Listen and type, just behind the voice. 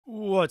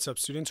What's up,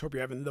 students? Hope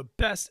you're having the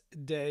best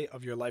day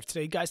of your life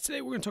today. Guys, today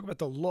we're going to talk about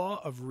the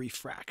law of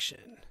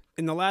refraction.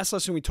 In the last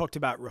lesson, we talked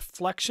about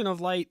reflection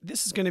of light.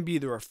 This is going to be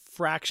the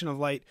refraction of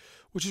light,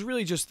 which is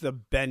really just the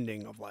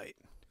bending of light.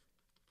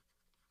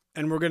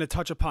 And we're going to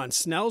touch upon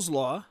Snell's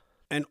law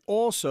and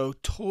also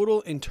total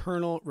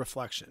internal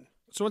reflection.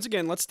 So once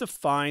again, let's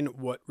define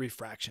what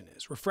refraction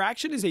is.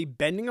 Refraction is a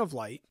bending of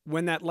light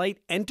when that light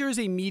enters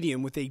a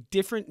medium with a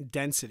different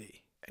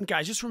density. And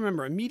guys, just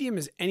remember, a medium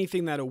is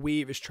anything that a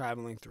wave is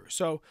traveling through.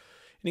 So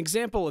an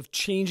example of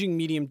changing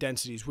medium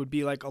densities would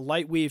be like a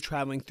light wave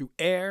traveling through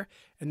air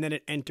and then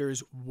it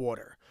enters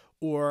water.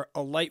 Or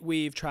a light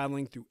wave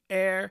traveling through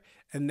air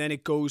and then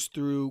it goes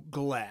through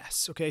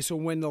glass. Okay, so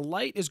when the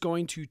light is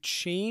going to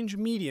change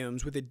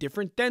mediums with a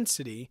different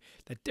density,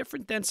 that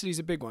different density is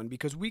a big one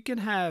because we can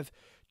have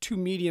two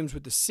mediums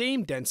with the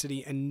same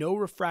density and no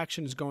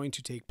refraction is going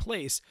to take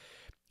place.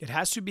 It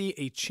has to be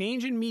a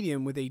change in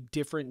medium with a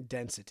different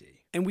density.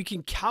 And we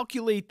can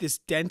calculate this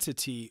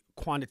density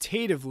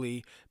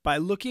quantitatively by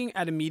looking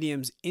at a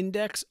medium's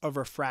index of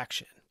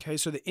refraction. Okay,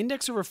 so the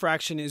index of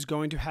refraction is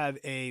going to have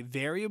a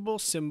variable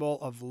symbol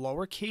of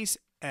lowercase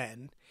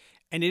n,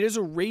 and it is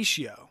a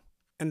ratio.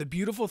 And the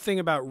beautiful thing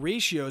about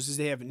ratios is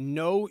they have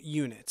no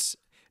units.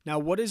 Now,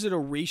 what is it a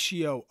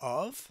ratio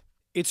of?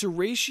 It's a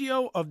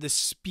ratio of the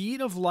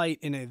speed of light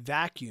in a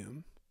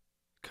vacuum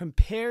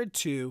compared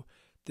to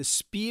the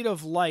speed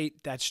of light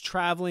that's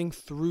traveling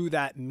through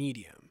that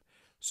medium.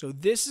 So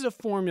this is a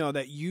formula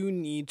that you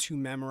need to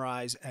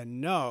memorize and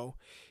know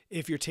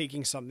if you're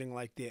taking something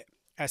like the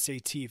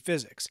SAT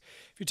physics.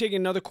 If you're taking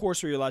another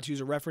course where you're allowed to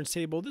use a reference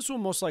table, this will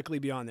most likely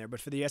be on there.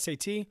 But for the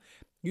SAT,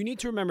 you need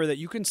to remember that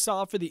you can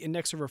solve for the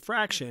index of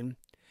refraction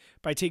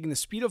by taking the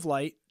speed of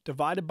light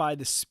divided by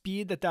the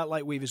speed that that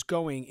light wave is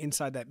going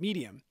inside that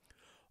medium.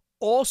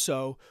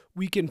 Also,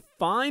 we can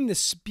find the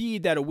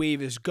speed that a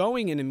wave is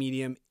going in a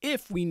medium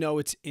if we know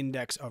its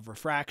index of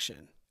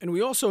refraction. And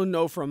we also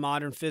know from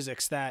modern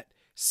physics that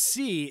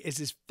c is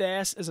as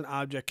fast as an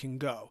object can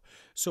go.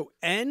 So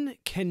n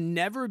can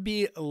never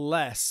be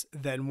less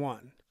than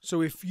 1.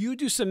 So if you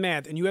do some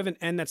math and you have an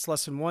n that's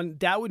less than 1,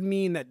 that would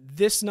mean that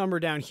this number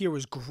down here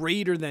was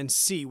greater than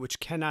c, which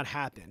cannot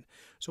happen.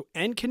 So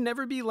n can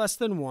never be less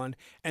than 1,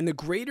 and the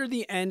greater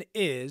the n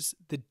is,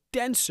 the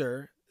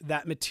denser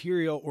that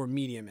material or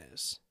medium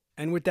is.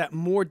 And with that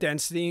more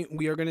density,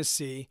 we are going to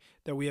see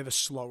that we have a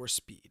slower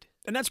speed.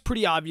 And that's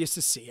pretty obvious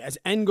to see. As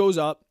n goes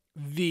up,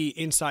 v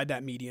inside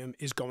that medium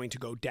is going to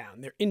go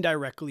down. They're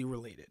indirectly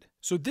related.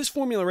 So this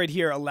formula right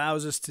here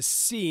allows us to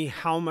see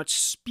how much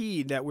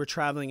speed that we're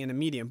traveling in a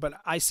medium. But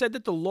I said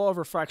that the law of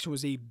refraction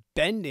was a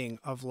bending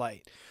of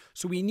light.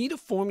 So we need a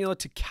formula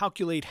to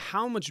calculate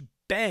how much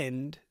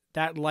bend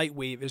that light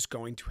wave is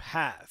going to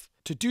have.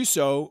 To do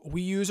so,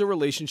 we use a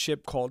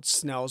relationship called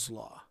Snell's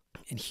Law.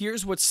 And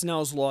here's what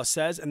Snell's Law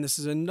says, and this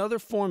is another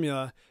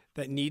formula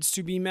that needs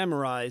to be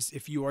memorized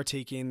if you are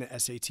taking the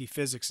SAT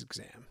physics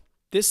exam.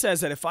 This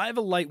says that if I have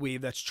a light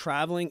wave that's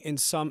traveling in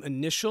some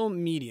initial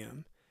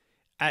medium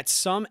at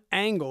some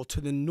angle to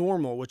the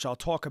normal, which I'll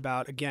talk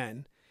about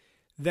again,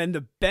 then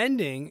the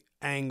bending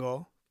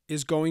angle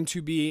is going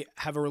to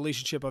have a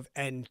relationship of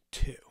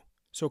n2.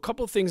 So a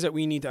couple of things that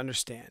we need to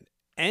understand.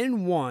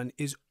 N1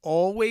 is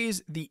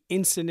always the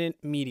incident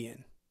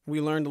median. We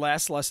learned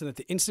last lesson that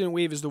the incident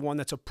wave is the one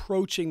that's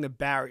approaching the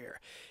barrier.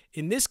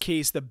 In this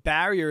case, the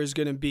barrier is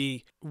going to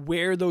be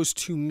where those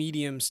two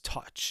mediums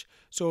touch.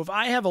 So if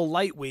I have a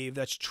light wave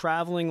that's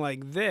traveling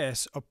like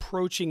this,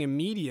 approaching a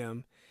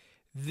medium,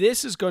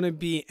 this is going to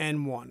be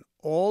N1.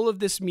 All of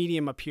this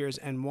medium up here is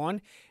N1,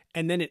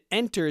 and then it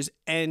enters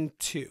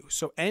N2.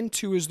 So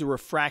N2 is the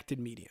refracted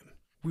medium.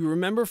 We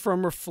remember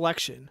from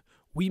reflection,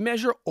 we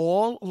measure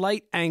all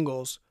light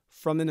angles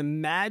from an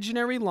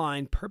imaginary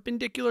line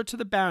perpendicular to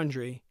the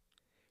boundary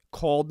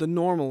called the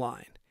normal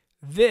line.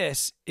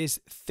 This is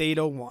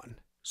theta 1.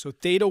 So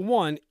theta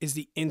 1 is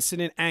the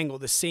incident angle,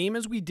 the same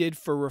as we did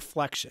for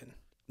reflection.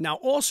 Now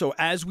also,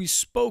 as we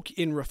spoke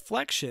in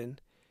reflection,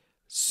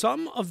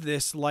 some of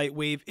this light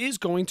wave is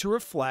going to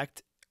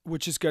reflect,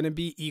 which is going to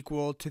be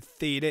equal to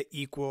theta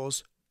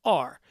equals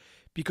r,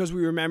 because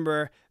we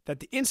remember that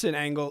the incident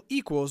angle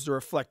equals the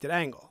reflected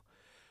angle.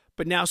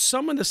 But now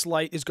some of this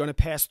light is going to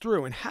pass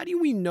through. And how do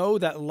we know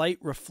that light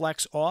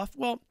reflects off?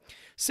 Well,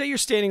 say you're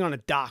standing on a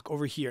dock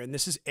over here, and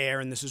this is air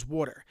and this is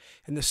water,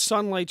 and the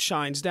sunlight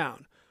shines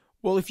down.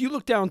 Well, if you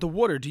look down at the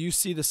water, do you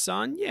see the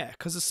sun? Yeah,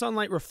 because the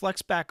sunlight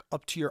reflects back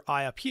up to your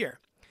eye up here.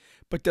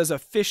 But does a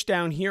fish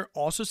down here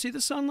also see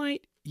the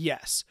sunlight?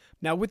 Yes.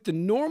 Now with the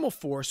normal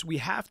force, we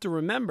have to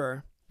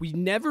remember we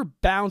never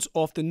bounce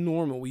off the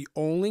normal. We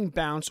only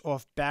bounce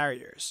off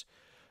barriers.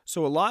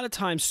 So a lot of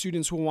times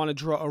students will want to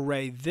draw a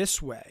ray this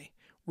way,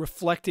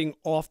 reflecting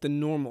off the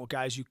normal.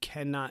 Guys, you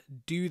cannot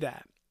do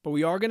that. But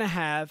we are going to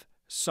have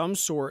some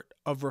sort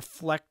of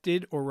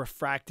reflected or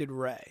refracted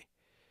ray.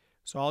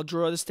 So I'll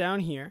draw this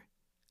down here,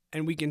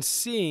 and we can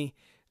see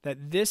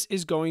that this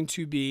is going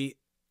to be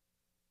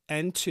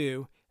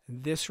N2.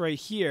 This right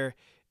here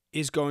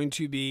is going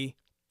to be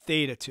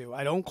theta 2.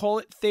 I don't call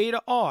it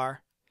theta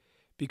r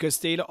because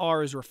theta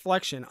r is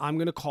reflection, I'm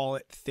going to call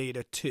it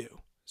theta 2.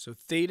 So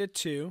theta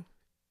 2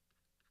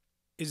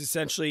 is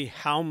essentially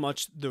how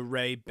much the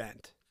ray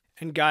bent.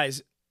 And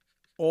guys,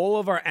 all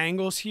of our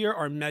angles here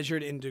are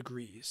measured in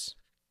degrees.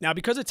 Now,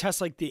 because a test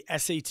like the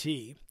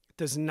SAT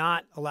does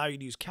not allow you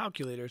to use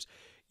calculators,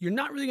 you're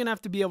not really going to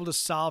have to be able to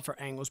solve for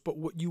angles, but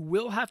what you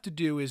will have to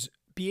do is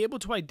be able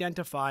to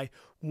identify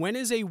when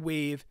is a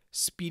wave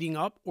speeding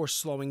up or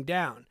slowing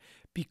down,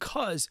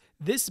 because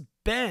this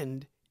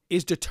bend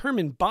is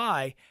determined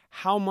by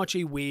how much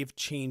a wave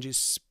changes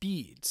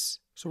speeds.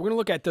 So we're going to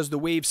look at, does the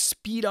wave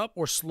speed up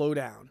or slow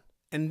down?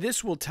 And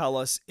this will tell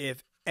us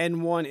if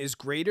N1 is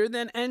greater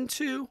than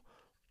N2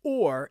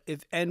 or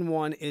if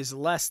N1 is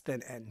less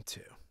than N2.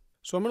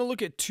 So I'm going to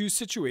look at two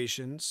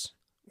situations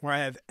where I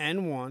have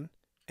N1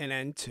 and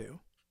N2,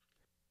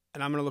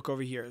 and I'm going to look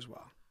over here as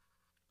well.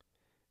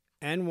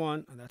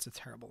 N1, oh, that's a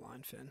terrible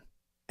line, Finn.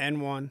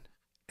 N1,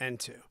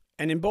 N2.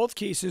 And in both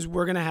cases,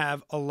 we're going to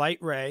have a light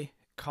ray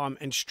come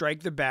and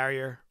strike the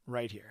barrier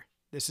right here.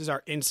 This is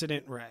our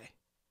incident ray.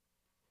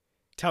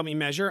 To help me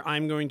measure,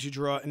 I'm going to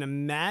draw an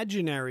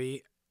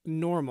imaginary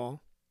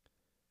normal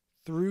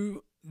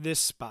through this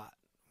spot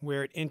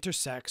where it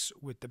intersects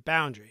with the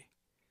boundary.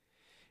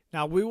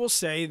 Now we will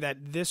say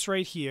that this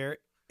right here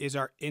is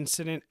our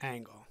incident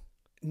angle.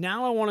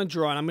 Now I want to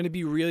draw, and I'm going to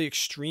be really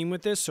extreme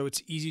with this so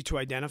it's easy to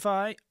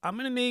identify. I'm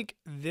going to make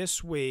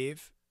this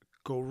wave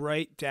go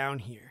right down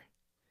here.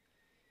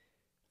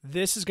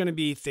 This is going to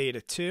be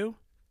theta 2,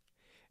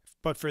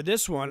 but for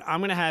this one, I'm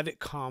going to have it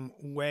come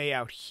way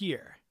out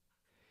here.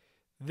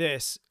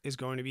 This is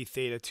going to be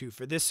theta 2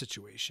 for this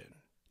situation.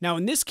 Now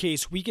in this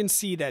case, we can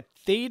see that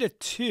theta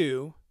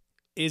 2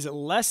 is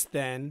less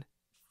than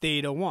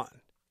theta 1.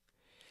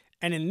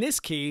 And in this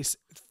case,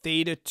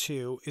 theta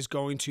 2 is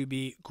going to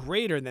be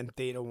greater than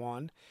theta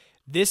 1.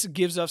 This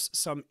gives us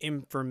some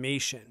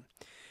information.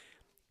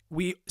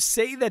 We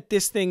say that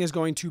this thing is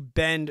going to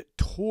bend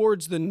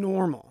towards the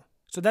normal.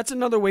 So that's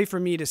another way for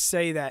me to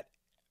say that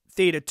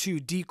theta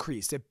 2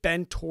 decreased. It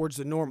bent towards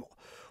the normal.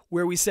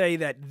 Where we say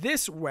that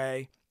this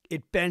way,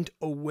 it bent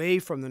away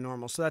from the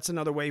normal. So that's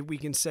another way we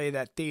can say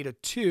that theta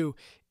 2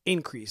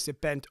 increased. It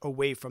bent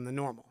away from the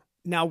normal.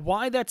 Now,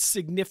 why that's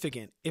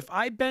significant, if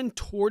I bend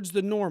towards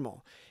the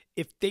normal,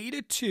 if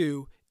theta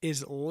 2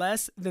 is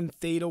less than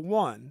theta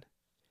 1,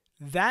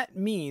 that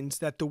means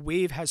that the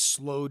wave has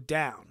slowed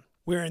down.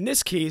 Where in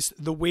this case,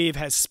 the wave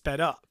has sped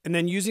up. And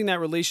then using that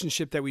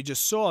relationship that we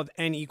just saw of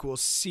n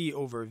equals c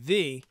over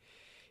v,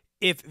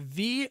 if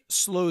v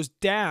slows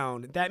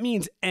down, that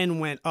means n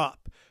went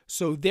up.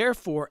 So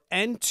therefore,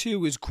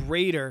 n2 is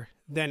greater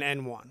than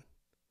n1.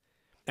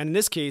 And in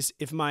this case,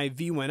 if my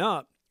v went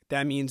up,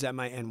 that means that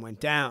my n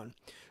went down.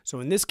 So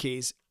in this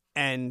case,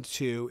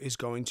 n2 is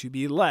going to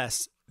be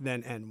less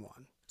than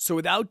n1. So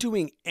without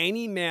doing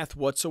any math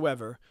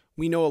whatsoever,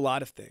 we know a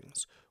lot of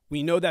things.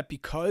 We know that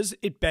because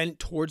it bent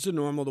towards the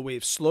normal, the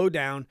wave slowed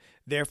down,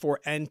 therefore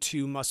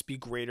n2 must be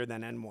greater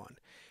than n1.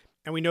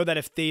 And we know that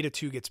if theta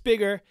 2 gets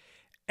bigger,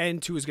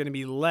 n2 is going to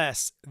be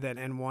less than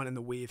n1 and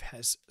the wave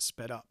has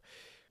sped up.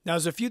 Now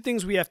there's a few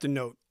things we have to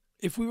note.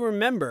 If we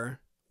remember,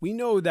 we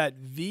know that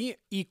v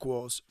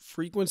equals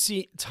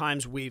frequency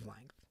times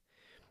wavelength.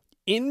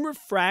 In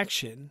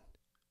refraction,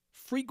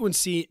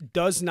 frequency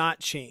does not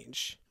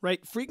change,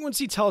 right?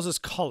 Frequency tells us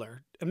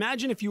color.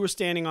 Imagine if you were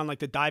standing on like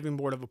the diving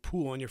board of a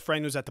pool and your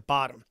friend was at the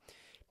bottom.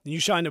 And you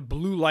shine a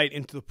blue light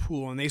into the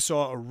pool and they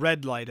saw a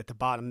red light at the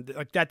bottom.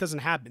 Like that doesn't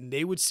happen.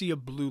 They would see a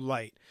blue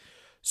light.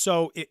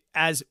 So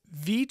as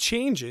v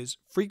changes,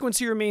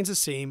 frequency remains the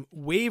same,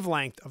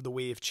 wavelength of the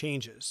wave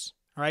changes.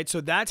 All right,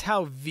 so that's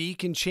how v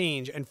can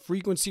change and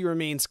frequency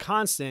remains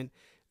constant.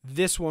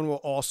 This one will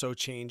also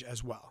change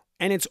as well.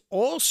 And it's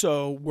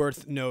also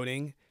worth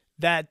noting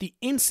that the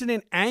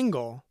incident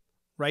angle,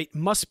 right,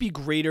 must be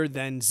greater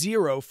than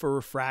 0 for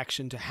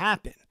refraction to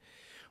happen,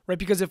 right?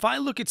 Because if I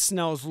look at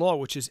Snell's law,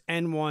 which is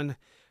n1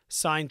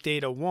 sine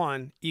theta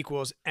 1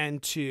 equals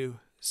n2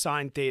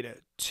 sine theta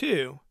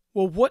 2,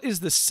 well, what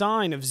is the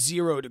sine of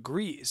 0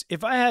 degrees?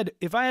 If I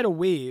had a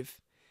wave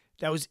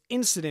that was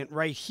incident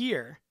right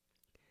here,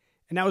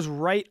 and that was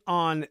right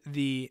on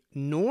the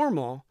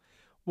normal,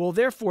 well,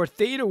 therefore,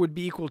 theta would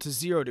be equal to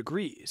 0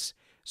 degrees.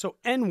 So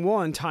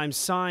n1 times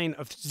sine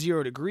of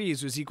 0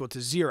 degrees was equal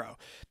to 0.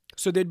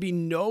 So there'd be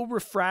no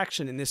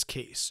refraction in this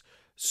case.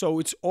 So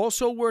it's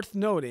also worth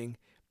noting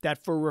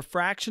that for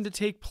refraction to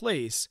take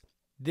place,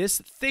 this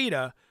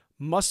theta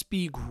must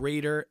be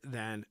greater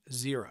than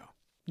 0.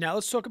 Now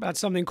let's talk about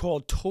something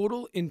called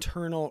total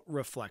internal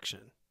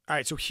reflection. All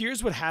right, so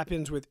here's what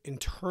happens with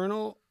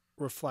internal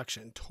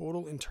reflection,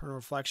 total internal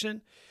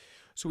reflection.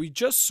 So we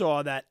just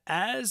saw that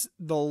as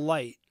the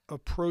light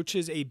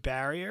approaches a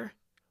barrier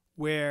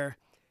where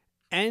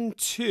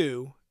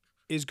n2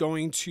 is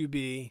going to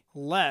be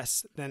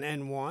less than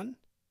n1,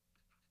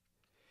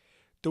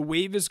 the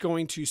wave is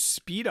going to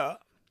speed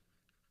up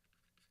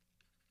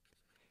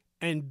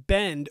and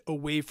bend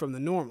away from the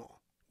normal.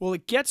 Well,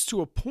 it gets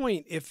to a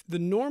point, if the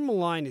normal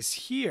line is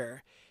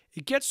here,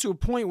 it gets to a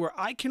point where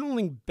I can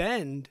only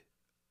bend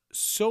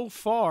so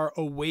far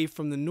away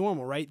from the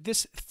normal, right?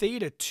 This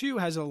theta 2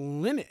 has a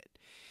limit.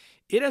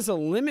 It has a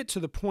limit to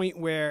the point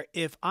where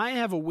if I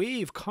have a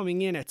wave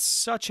coming in at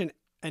such an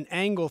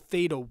angle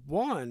theta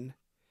 1,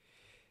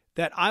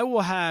 that I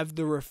will have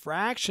the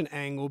refraction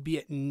angle be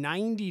at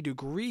 90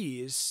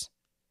 degrees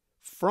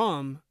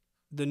from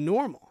the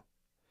normal.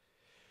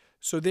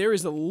 So there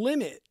is a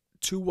limit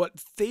to what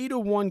theta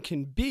 1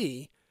 can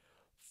be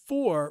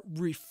for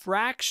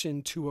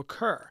refraction to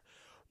occur.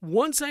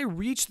 Once I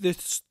reach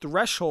this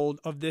threshold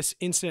of this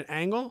incident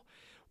angle,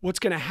 what's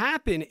going to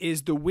happen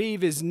is the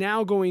wave is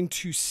now going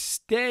to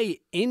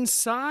stay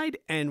inside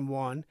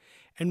N1,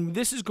 and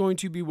this is going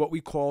to be what we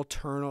call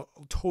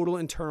total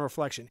internal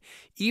reflection.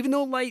 Even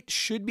though light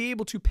should be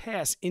able to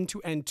pass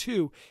into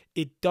N2,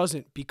 it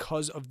doesn't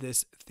because of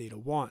this theta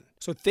 1.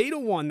 So theta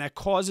 1 that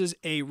causes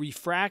a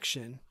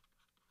refraction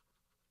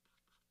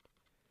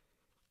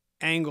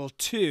angle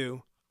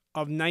 2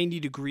 of 90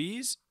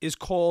 degrees is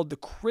called the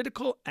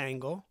critical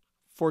angle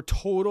for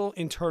total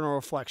internal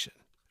reflection.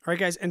 All right,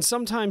 guys, and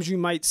sometimes you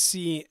might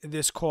see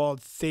this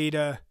called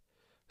theta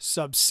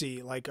sub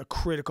c, like a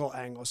critical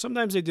angle.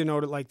 Sometimes they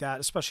denote it like that,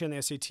 especially on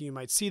the SAT, you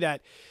might see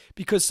that,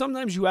 because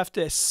sometimes you have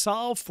to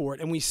solve for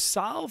it, and we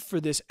solve for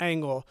this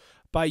angle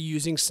by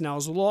using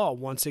Snell's law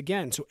once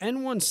again. So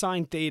N1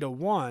 sine theta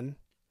 1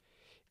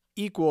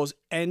 equals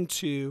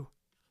N2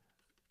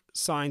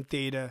 sine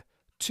theta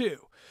 2.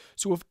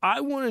 So if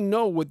I want to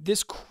know what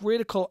this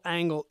critical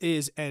angle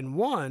is,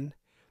 N1,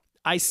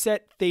 I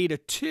set theta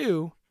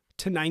 2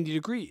 to 90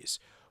 degrees.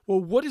 Well,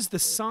 what is the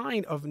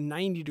sine of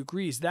 90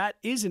 degrees? That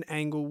is an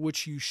angle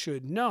which you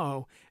should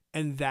know,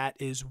 and that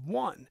is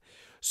 1.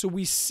 So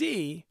we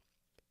see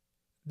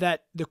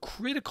that the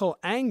critical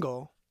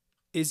angle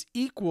is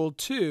equal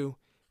to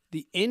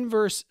the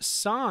inverse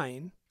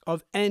sine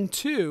of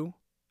N2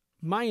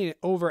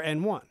 over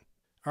N1. All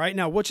right,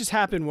 now what just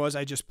happened was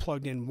I just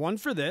plugged in 1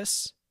 for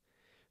this.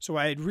 So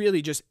I had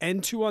really just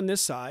N2 on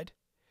this side.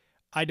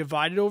 I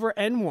divided over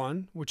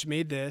N1, which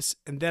made this,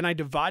 and then I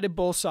divided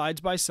both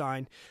sides by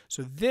sine.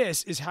 So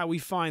this is how we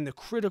find the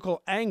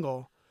critical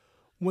angle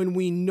when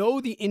we know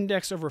the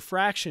index of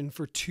refraction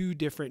for two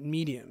different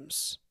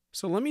mediums.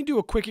 So let me do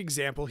a quick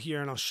example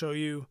here, and I'll show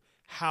you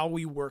how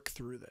we work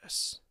through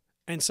this.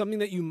 And something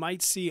that you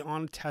might see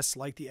on tests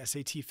like the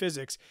SAT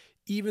Physics,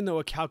 even though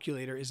a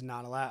calculator is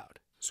not allowed.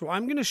 So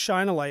I'm going to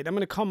shine a light. I'm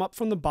going to come up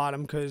from the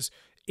bottom because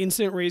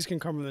incident rays can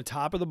come from the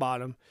top or the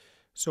bottom.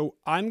 So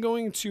I'm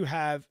going to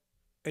have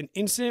an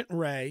incident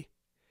ray.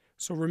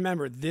 So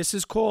remember, this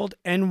is called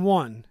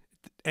N1.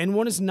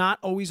 N1 is not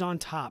always on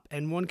top.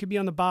 N1 could be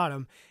on the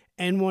bottom.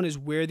 N1 is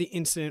where the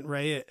incident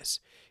ray is.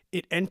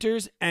 It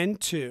enters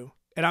N2,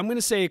 and I'm going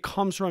to say it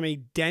comes from a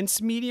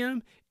dense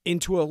medium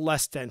into a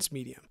less dense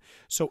medium.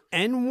 So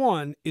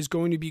N1 is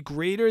going to be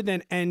greater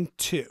than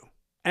N2,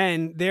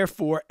 and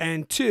therefore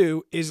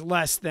N2 is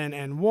less than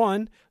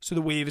N1, so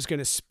the wave is going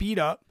to speed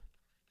up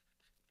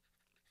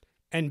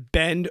and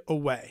bend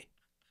away.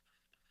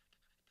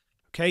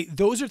 Okay,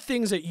 those are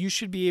things that you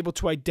should be able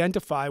to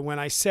identify when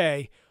I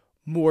say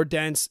more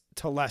dense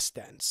to less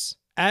dense.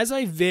 As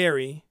I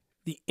vary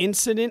the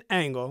incident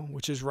angle,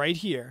 which is right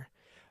here,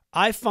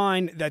 I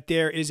find that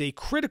there is a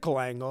critical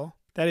angle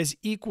that is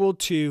equal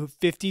to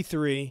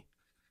 53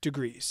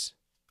 degrees.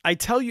 I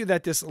tell you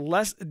that this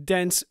less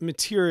dense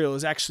material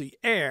is actually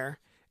air,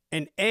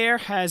 and air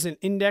has an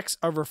index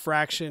of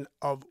refraction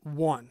of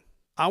 1.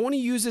 I want to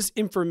use this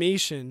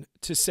information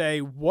to say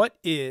what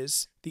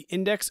is the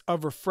index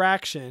of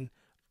refraction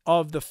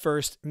of the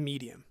first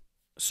medium.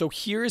 So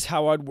here's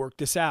how I'd work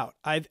this out.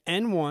 I have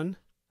N1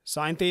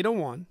 sine theta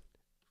 1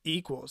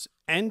 equals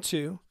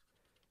N2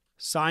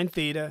 sine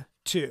theta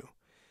 2.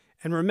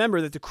 And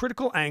remember that the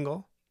critical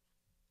angle,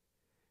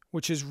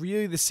 which is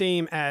really the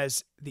same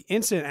as the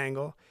incident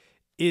angle,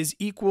 is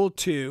equal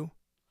to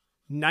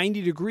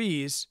 90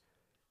 degrees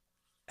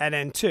at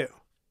N2.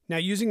 Now,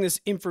 using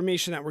this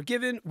information that we're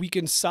given, we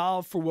can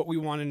solve for what we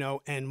want to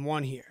know,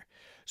 N1 here.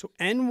 So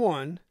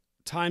N1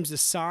 times the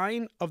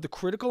sine of the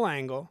critical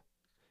angle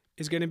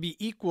is going to be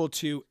equal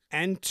to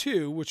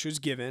N2, which was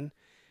given,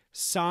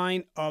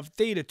 sine of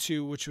theta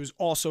 2, which was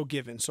also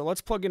given. So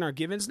let's plug in our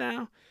givens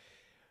now.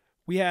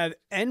 We have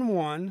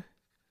N1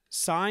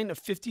 sine of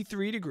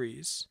 53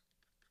 degrees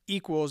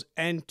equals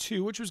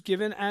N2, which was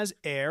given as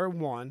air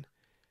 1,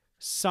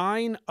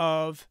 sine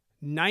of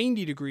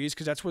 90 degrees,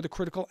 because that's where the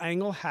critical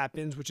angle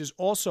happens, which is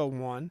also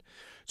 1.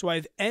 So I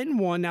have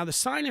N1. Now the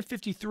sine of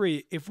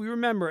 53, if we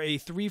remember a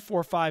 3,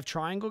 4, 5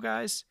 triangle,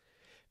 guys,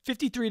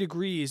 53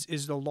 degrees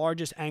is the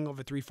largest angle of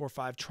a 3, 4,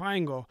 5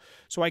 triangle.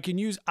 So I can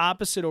use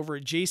opposite over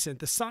adjacent.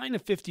 The sine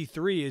of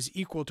 53 is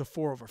equal to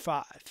 4 over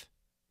 5.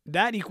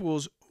 That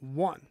equals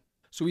 1.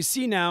 So we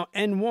see now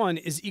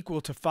N1 is equal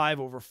to 5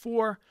 over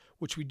 4,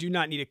 which we do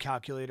not need a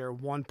calculator,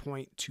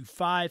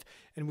 1.25.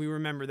 And we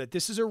remember that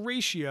this is a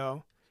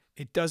ratio.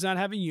 It does not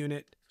have a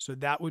unit, so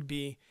that would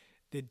be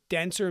the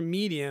denser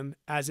medium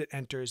as it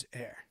enters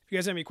air. If you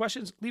guys have any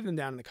questions, leave them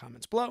down in the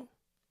comments below.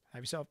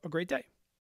 Have yourself a great day.